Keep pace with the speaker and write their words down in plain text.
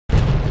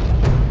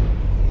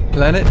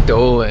Planet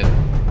Dolan.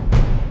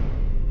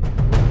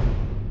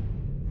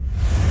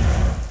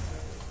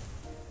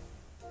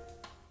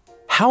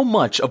 How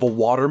much of a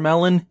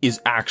watermelon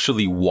is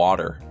actually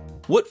water?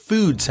 What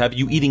foods have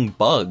you eating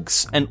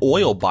bugs and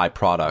oil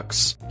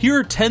byproducts? Here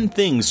are 10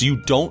 things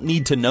you don't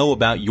need to know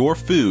about your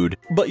food,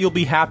 but you'll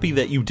be happy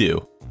that you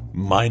do.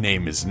 My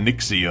name is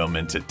Nixium,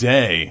 and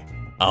today,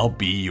 I'll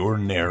be your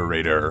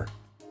narrator.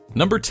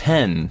 Number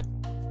 10.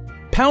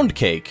 Pound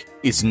cake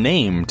is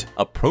named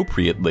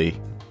appropriately.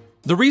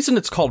 The reason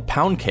it's called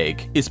pound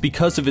cake is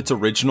because of its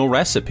original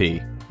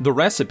recipe. The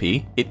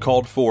recipe, it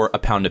called for a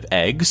pound of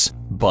eggs,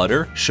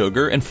 butter,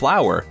 sugar, and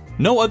flour.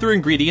 No other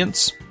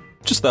ingredients,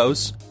 just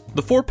those.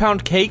 The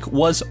 4-pound cake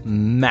was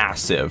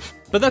massive,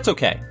 but that's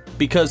okay,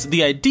 because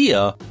the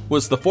idea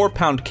was the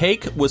 4-pound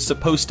cake was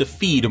supposed to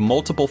feed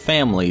multiple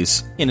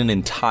families in an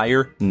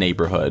entire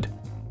neighborhood.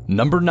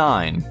 Number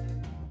 9.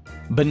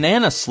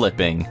 Banana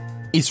slipping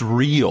is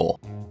real.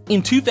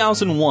 In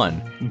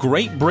 2001,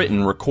 Great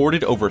Britain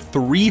recorded over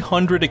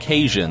 300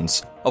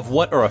 occasions of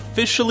what are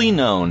officially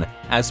known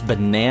as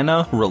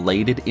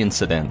banana-related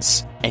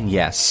incidents. And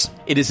yes,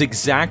 it is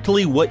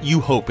exactly what you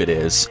hope it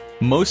is.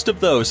 Most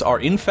of those are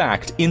in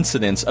fact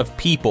incidents of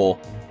people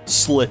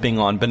slipping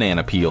on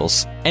banana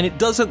peels. And it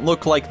doesn't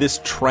look like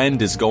this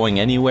trend is going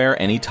anywhere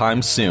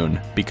anytime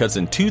soon, because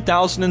in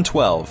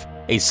 2012,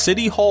 a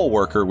City Hall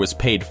worker was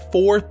paid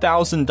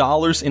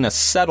 $4,000 in a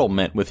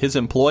settlement with his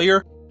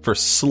employer for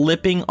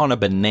slipping on a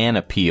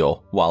banana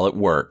peel while at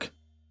work.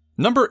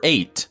 Number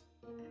 8.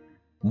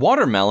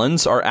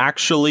 Watermelons are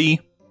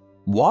actually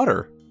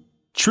water.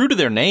 True to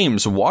their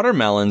names,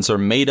 watermelons are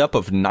made up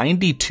of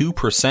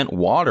 92%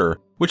 water,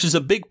 which is a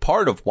big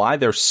part of why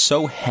they're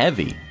so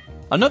heavy.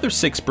 Another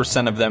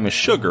 6% of them is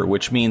sugar,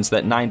 which means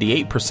that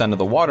 98% of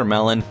the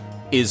watermelon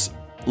is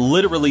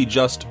literally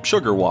just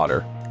sugar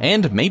water.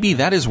 And maybe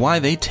that is why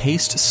they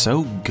taste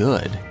so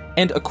good.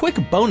 And a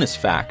quick bonus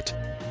fact.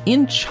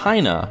 In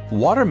China,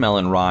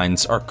 watermelon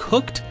rinds are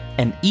cooked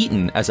and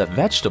eaten as a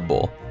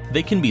vegetable.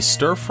 They can be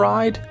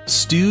stir-fried,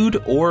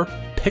 stewed, or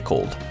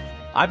pickled.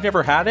 I've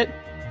never had it,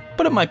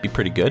 but it might be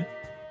pretty good.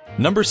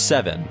 Number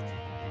 7.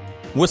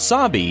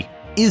 Wasabi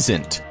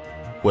isn't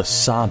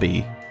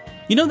wasabi.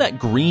 You know that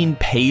green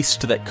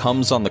paste that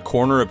comes on the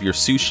corner of your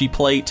sushi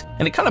plate,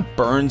 and it kind of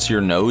burns your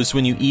nose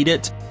when you eat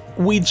it?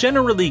 We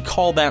generally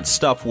call that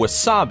stuff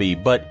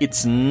wasabi, but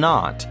it's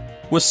not.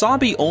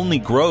 Wasabi only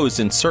grows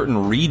in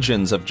certain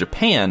regions of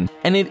Japan,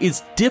 and it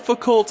is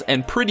difficult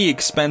and pretty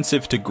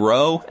expensive to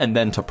grow and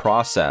then to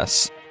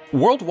process.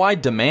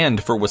 Worldwide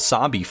demand for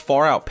wasabi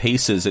far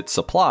outpaces its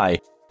supply,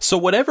 so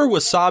whatever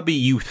wasabi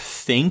you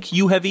think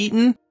you have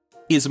eaten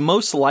is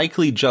most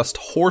likely just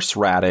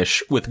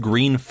horseradish with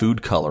green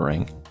food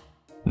coloring.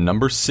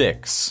 Number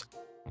 6.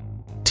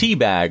 Tea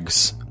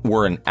bags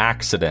were an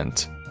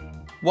accident.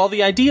 While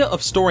the idea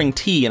of storing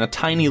tea in a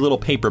tiny little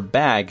paper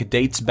bag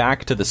dates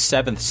back to the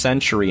 7th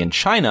century in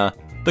China,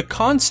 the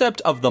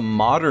concept of the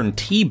modern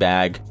tea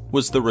bag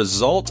was the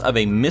result of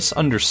a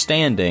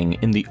misunderstanding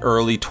in the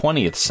early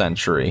 20th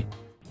century.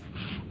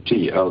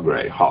 Tea Earl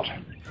Grey, hot.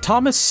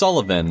 Thomas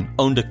Sullivan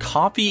owned a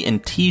coffee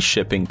and tea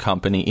shipping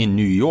company in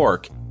New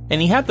York,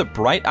 and he had the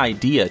bright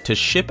idea to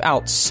ship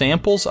out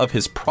samples of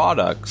his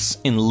products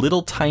in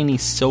little tiny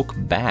silk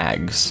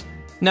bags.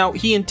 Now,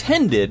 he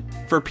intended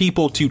for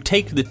people to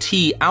take the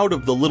tea out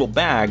of the little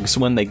bags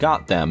when they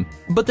got them,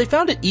 but they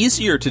found it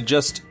easier to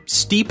just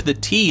steep the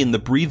tea in the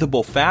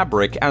breathable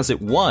fabric as it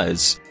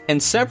was,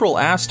 and several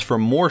asked for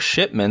more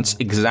shipments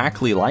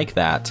exactly like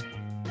that.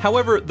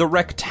 However, the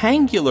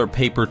rectangular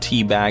paper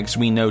tea bags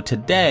we know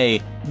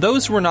today,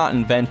 those were not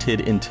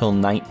invented until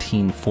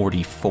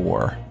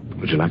 1944.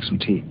 Would you like some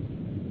tea?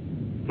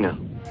 No.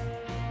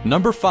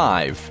 Number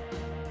 5.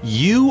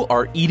 You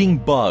are eating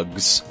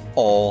bugs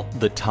all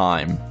the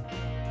time.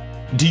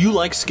 Do you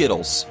like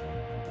Skittles?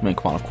 I mean,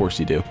 come on, of course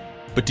you do.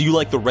 But do you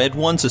like the red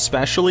ones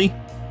especially?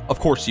 Of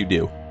course you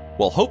do.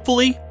 Well,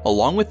 hopefully,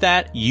 along with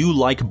that, you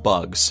like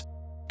bugs.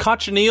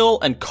 Cochineal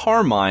and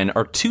carmine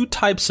are 2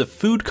 types of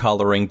food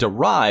coloring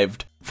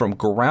derived from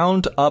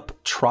ground-up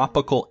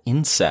tropical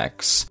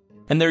insects,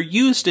 and they're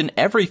used in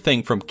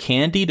everything from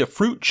candy to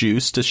fruit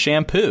juice to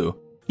shampoo.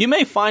 You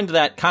may find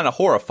that kind of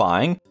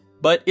horrifying,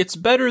 but it's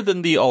better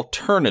than the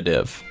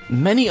alternative.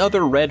 Many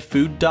other red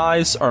food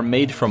dyes are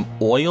made from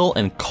oil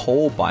and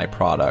coal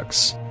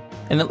byproducts,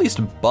 and at least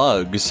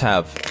bugs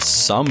have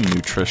some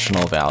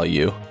nutritional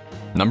value.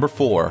 Number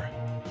 4.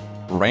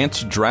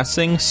 Ranch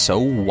dressing so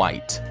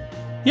white.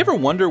 You ever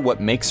wonder what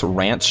makes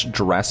ranch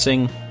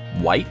dressing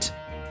white?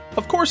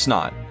 Of course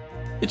not.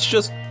 It's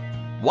just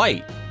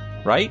white,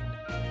 right?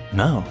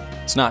 No,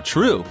 it's not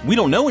true. We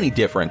don't know any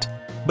different.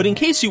 But in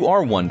case you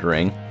are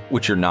wondering,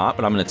 which you're not,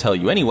 but I'm going to tell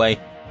you anyway,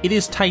 it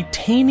is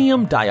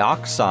titanium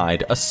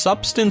dioxide, a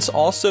substance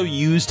also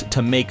used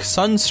to make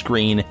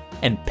sunscreen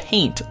and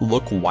paint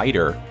look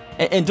whiter.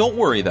 And don't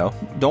worry though,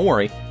 don't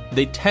worry.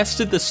 They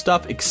tested the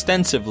stuff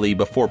extensively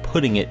before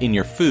putting it in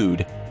your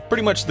food.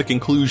 Pretty much the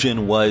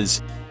conclusion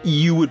was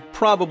you would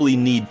probably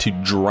need to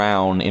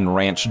drown in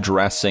ranch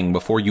dressing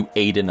before you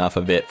ate enough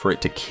of it for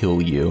it to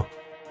kill you.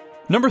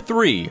 Number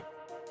 3.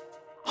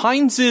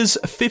 Heinz's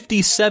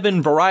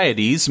 57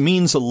 varieties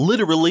means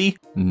literally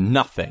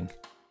nothing.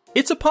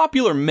 It's a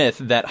popular myth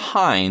that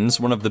Heinz,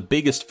 one of the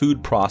biggest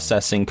food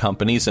processing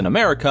companies in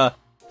America,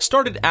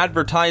 started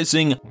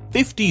advertising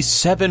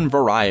 57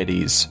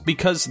 varieties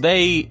because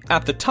they,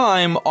 at the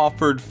time,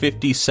 offered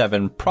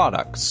 57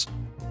 products.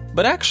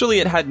 But actually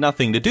it had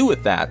nothing to do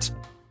with that,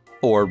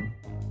 or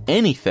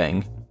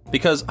anything,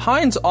 because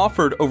Heinz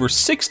offered over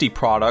 60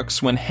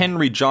 products when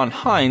Henry John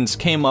Heinz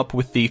came up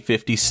with the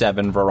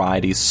 57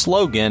 varieties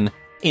slogan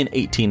in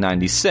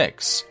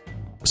 1896.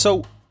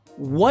 So,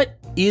 what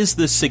is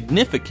the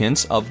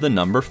significance of the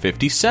number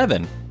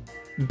 57?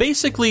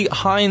 Basically,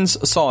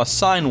 Heinz saw a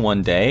sign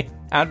one day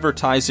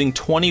advertising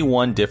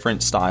 21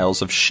 different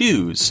styles of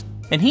shoes,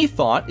 and he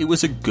thought it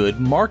was a good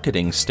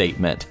marketing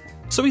statement.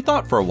 So he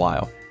thought for a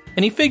while,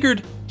 and he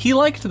figured he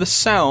liked the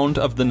sound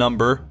of the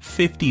number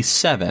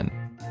 57.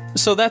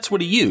 So that's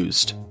what he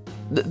used.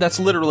 That's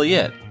literally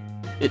it.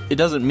 It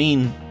doesn't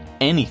mean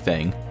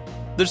anything.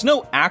 There's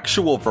no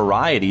actual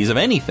varieties of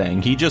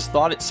anything. He just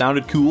thought it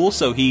sounded cool,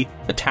 so he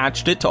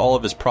attached it to all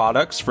of his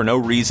products for no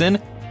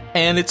reason,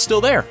 and it's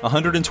still there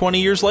 120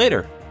 years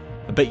later.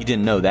 I bet you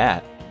didn't know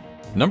that.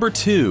 Number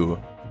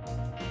 2.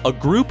 A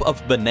group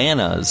of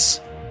bananas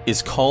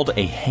is called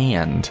a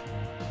hand.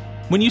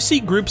 When you see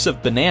groups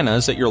of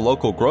bananas at your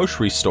local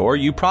grocery store,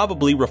 you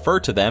probably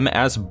refer to them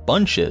as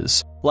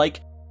bunches.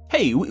 Like,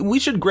 hey, we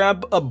should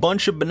grab a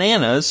bunch of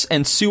bananas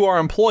and sue our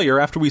employer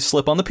after we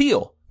slip on the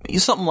peel.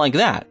 Something like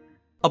that.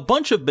 A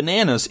bunch of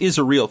bananas is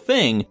a real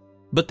thing,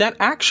 but that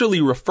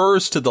actually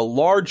refers to the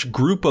large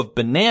group of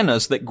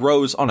bananas that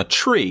grows on a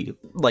tree,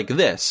 like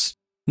this.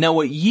 Now,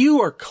 what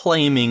you are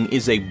claiming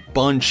is a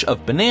bunch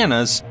of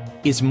bananas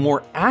is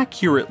more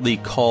accurately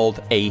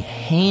called a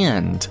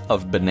hand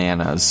of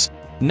bananas.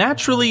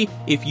 Naturally,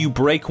 if you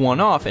break one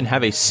off and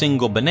have a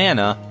single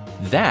banana,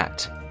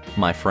 that,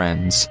 my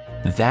friends,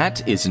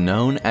 that is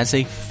known as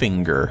a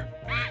finger.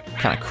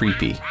 Kind of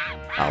creepy.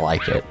 I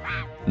like it.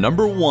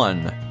 Number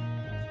 1.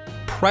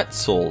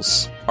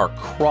 Pretzels are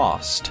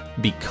crossed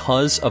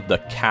because of the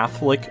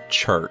Catholic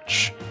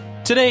Church.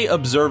 Today,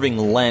 observing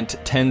Lent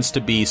tends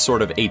to be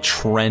sort of a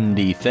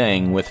trendy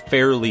thing with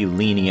fairly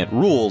lenient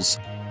rules,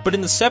 but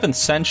in the 7th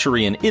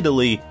century in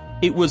Italy,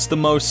 it was the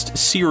most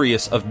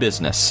serious of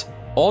business.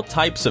 All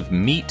types of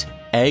meat,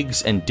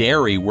 eggs, and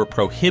dairy were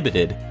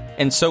prohibited,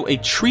 and so a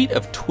treat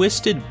of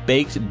twisted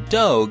baked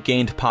dough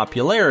gained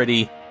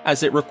popularity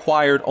as it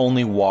required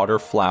only water,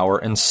 flour,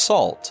 and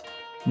salt.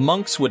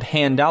 Monks would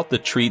hand out the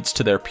treats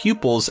to their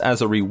pupils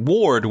as a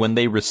reward when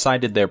they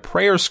recited their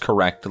prayers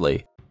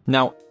correctly.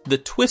 Now, the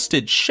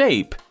twisted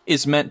shape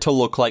is meant to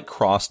look like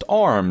crossed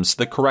arms,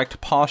 the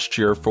correct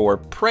posture for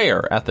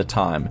prayer at the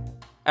time.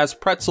 As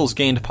pretzels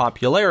gained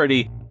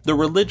popularity, the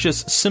religious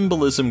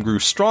symbolism grew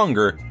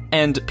stronger,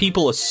 and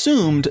people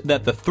assumed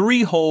that the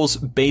 3 holes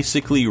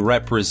basically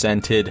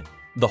represented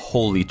the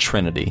Holy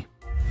Trinity.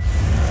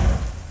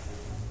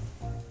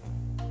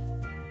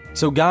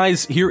 So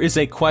guys, here is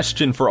a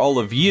question for all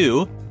of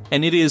you,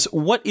 and it is,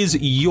 what is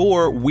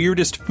your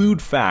weirdest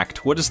food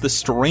fact? What is the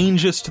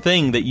strangest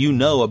thing that you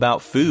know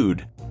about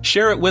food?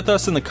 Share it with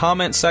us in the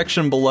comment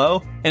section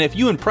below, and if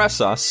you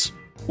impress us,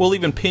 we'll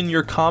even pin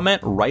your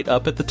comment right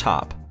up at the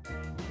top.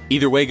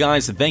 Either way,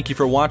 guys, thank you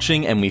for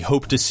watching, and we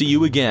hope to see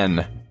you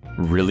again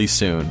really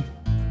soon.